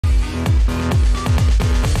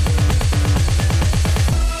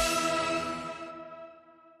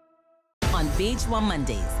VH1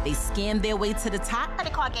 Mondays, they scam their way to the top.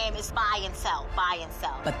 Credit card game is buy and sell, buy and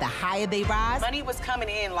sell. But the higher they rise, money was coming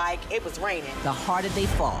in like it was raining. The harder they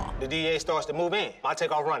fall. The DA starts to move in. I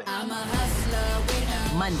take off running. I'm a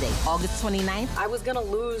hustler. Monday, August 29th. I was gonna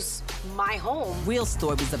lose my home. Real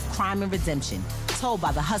stories of crime and redemption, told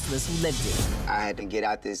by the hustlers who lived it. I had to get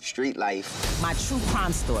out this street life. My true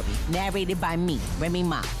crime story, narrated by me, Remy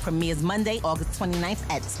Ma, premieres Monday, August 29th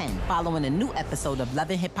at 10, following a new episode of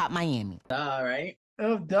Love and Hip Hop Miami. All right.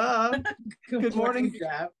 Oh, duh. Good morning.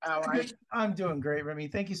 Jeff. How are you? I'm doing great, Remy.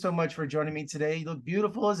 Thank you so much for joining me today. You look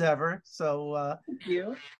beautiful as ever. So, thank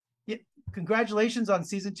you. Yeah, congratulations on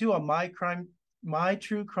season 2 on My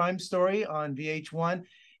True Crime Story on VH1.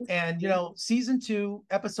 And, you know, season 2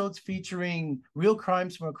 episodes featuring real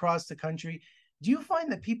crimes from across the country. Do you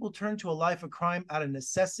find that people turn to a life of crime out of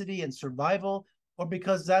necessity and survival, or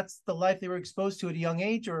because that's the life they were exposed to at a young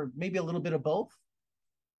age, or maybe a little bit of both?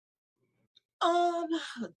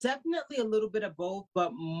 Definitely a little bit of both,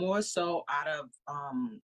 but more so out of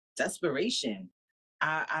desperation.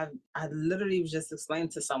 I literally was just explaining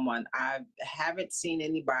to someone, I haven't seen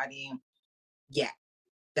anybody yet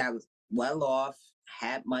that was well off,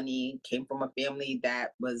 had money, came from a family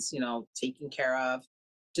that was, you know, taken care of,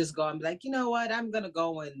 just go and be like, you know what, I'm gonna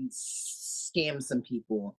go and scam some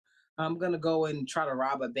people. I'm gonna go and try to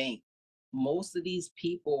rob a bank. Most of these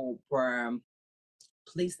people were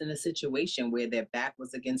placed in a situation where their back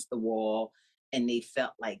was against the wall and they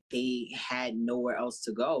felt like they had nowhere else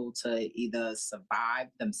to go to either survive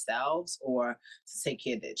themselves or to take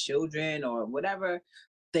care of their children or whatever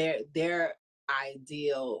their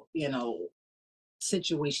ideal, you know,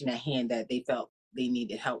 situation at hand that they felt they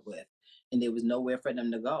needed help with. And there was nowhere for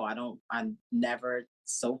them to go. I never,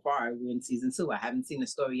 so far, we're in season 2, I haven't seen a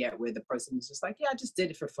story yet where the person was just like, yeah, I just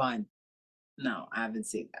did it for fun. No, I haven't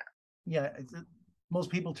seen that. Yeah, most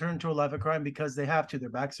people turn to a life of crime because they have to. Their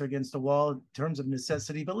backs are against the wall in terms of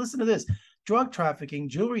necessity. But listen to this: drug trafficking,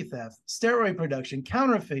 jewelry theft, steroid production,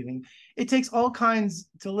 counterfeiting. It takes all kinds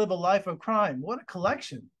to live a life of crime. What a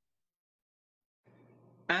collection.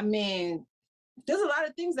 I mean, there's a lot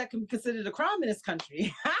of things that can be considered a crime in this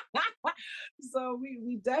country. So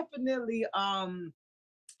we definitely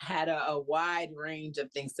had a wide range of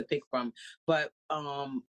things to pick from. But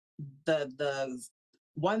the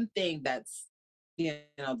one thing that's, you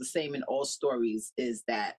know, the same in all stories is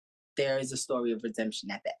that there is a story of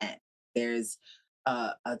redemption at the end. There's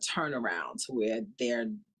a turnaround to where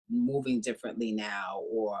they're moving differently now,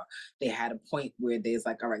 or they had a point where there's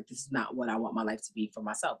like, all right, this is not what I want my life to be for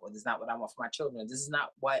myself, or this is not what I want for my children. This is not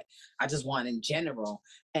what I just want in general.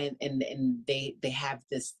 And they have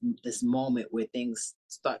this moment where things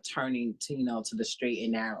start turning to, you know, to the straight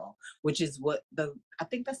and narrow, which is what I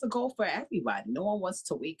think that's the goal for everybody. No one wants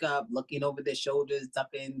to wake up looking over their shoulders,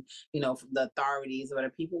 ducking, you know, from the authorities or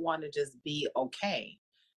whatever. People want to just be okay.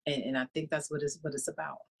 And I think that's what it's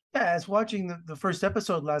about. Yeah, as watching the first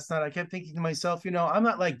episode last night, I kept thinking to myself, you know, I'm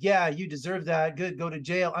not like, yeah, you deserve that, good, go to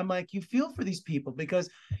jail. I'm like, you feel for these people because,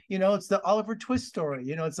 you know, it's the Oliver Twist story.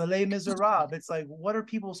 You know, it's a Les Miserables. It's like, what are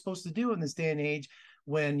people supposed to do in this day and age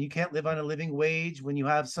when you can't live on a living wage, when you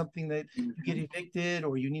have something that you get evicted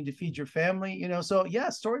or you need to feed your family, you know? So yeah,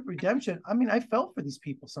 story of redemption. I mean, I felt for these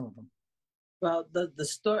people, some of them. Well, the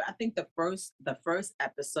story, I think the first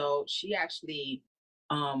episode, she actually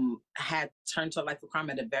had turned to a life of crime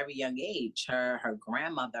at a very young age. Her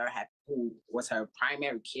grandmother, who was her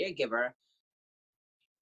primary caregiver,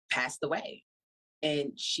 passed away,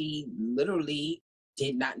 and she literally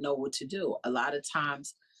did not know what to do. A lot of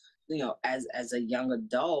times, you know, as a young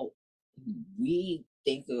adult, we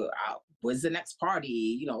think, what's the next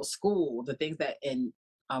party? You know, school, the things that, and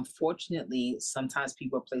unfortunately, sometimes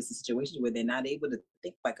people are placed in situations where they're not able to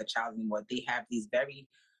think like a child anymore. They have these very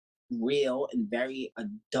real and very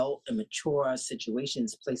adult and mature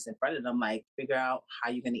situations placed in front of them, like figure out how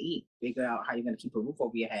you're going to eat, figure out how you're going to keep a roof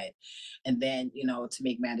over your head. And then, you know, to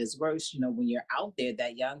make matters worse, you know, when you're out there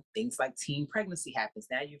that young, things like teen pregnancy happens.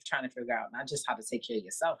 Now you're trying to figure out not just how to take care of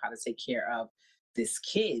yourself, how to take care of this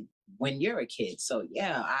kid when you're a kid. So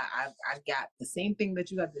yeah, I got the same thing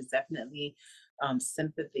that you got. There's definitely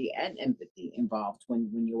sympathy and empathy involved when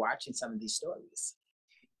you're watching some of these stories.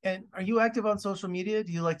 And are you active on social media?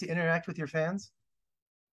 Do you like to interact with your fans?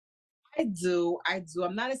 I do.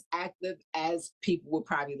 I'm not as active as people would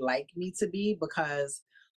probably like me to be because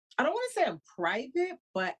I don't want to say I'm private,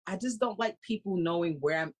 but I just don't like people knowing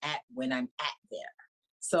where I'm at when I'm at there.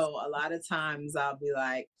 So a lot of times I'll be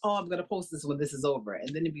like, oh, I'm going to post this when this is over. And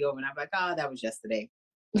then it'll be over and I'm like, oh, that was yesterday.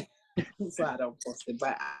 So I don't post it.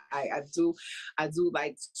 But I do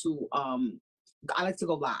like to I like to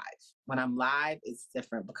go live. When I'm live, it's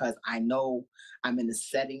different because I know I'm in a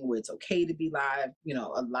setting where it's okay to be live. You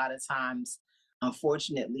know, a lot of times,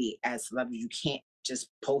 unfortunately, as celebrities, you can't just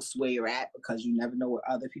post where you're at because you never know what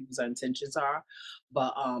other people's intentions are.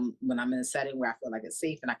 But when I'm in a setting where I feel like it's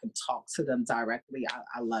safe and I can talk to them directly,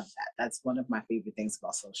 I love that. That's one of my favorite things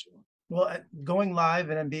about social. Well, going live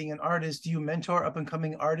and being an artist, do you mentor up and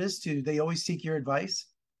coming artists? Do they always seek your advice?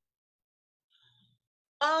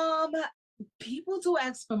 People do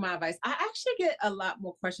ask for my advice. I actually get a lot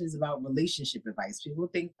more questions about relationship advice. People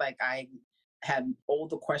think like I have all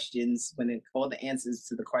the questions all the answers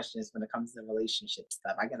to the questions when it comes to relationship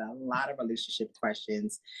stuff. I get a lot of relationship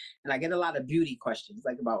questions, and I get a lot of beauty questions,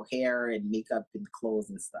 like about hair and makeup and clothes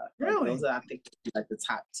and stuff. Really? Like, those are, I think, like the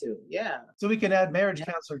top two. Yeah. So we can add marriage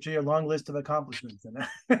counselor to your long list of accomplishments.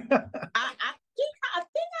 I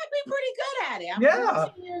think I'd be pretty good at it. I'm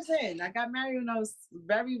 14 years in. I got married when I was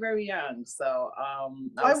very, very young. So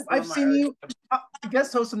I've seen you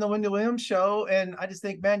guest host on the Wendy Williams show, and I just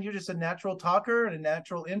think, man, you're just a natural talker and a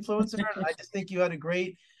natural influencer. And I just think you had a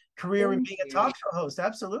great career in being a talk show host.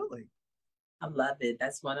 Absolutely. I love it.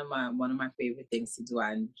 That's one of my favorite things to do.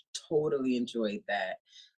 I totally enjoyed that.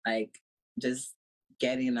 Like just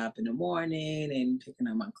getting up in the morning and picking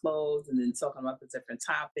up my clothes and then talking about the different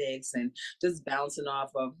topics and just bouncing off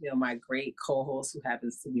of, you know, my great co-host who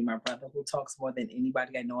happens to be my brother, who talks more than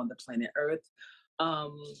anybody I know on the planet Earth.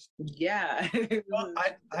 Yeah. Well,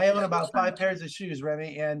 I own about 5 pairs of shoes,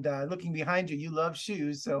 Remy, and looking behind you, you love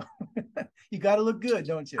shoes, so you got to look good,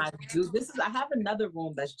 don't you? I do. I have another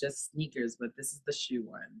room that's just sneakers, but this is the shoe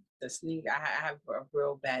one. I have a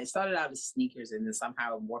real bad. It started out as sneakers, and then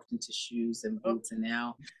somehow it morphed into shoes and boots, and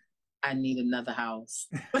now I need another house.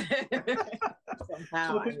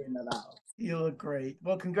 Somehow I need another house. You look great.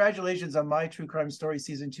 Well, congratulations on My True Crime Story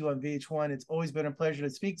Season 2 on VH1. It's always been a pleasure to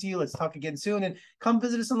speak to you. Let's talk again soon, and come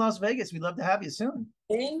visit us in Las Vegas. We'd love to have you soon.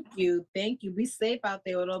 Thank you. Thank you. Be safe out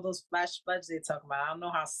there with all those flash floods they're talking about. I don't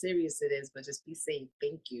know how serious it is, but just be safe.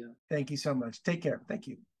 Thank you. Thank you so much. Take care. Thank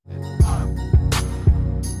you.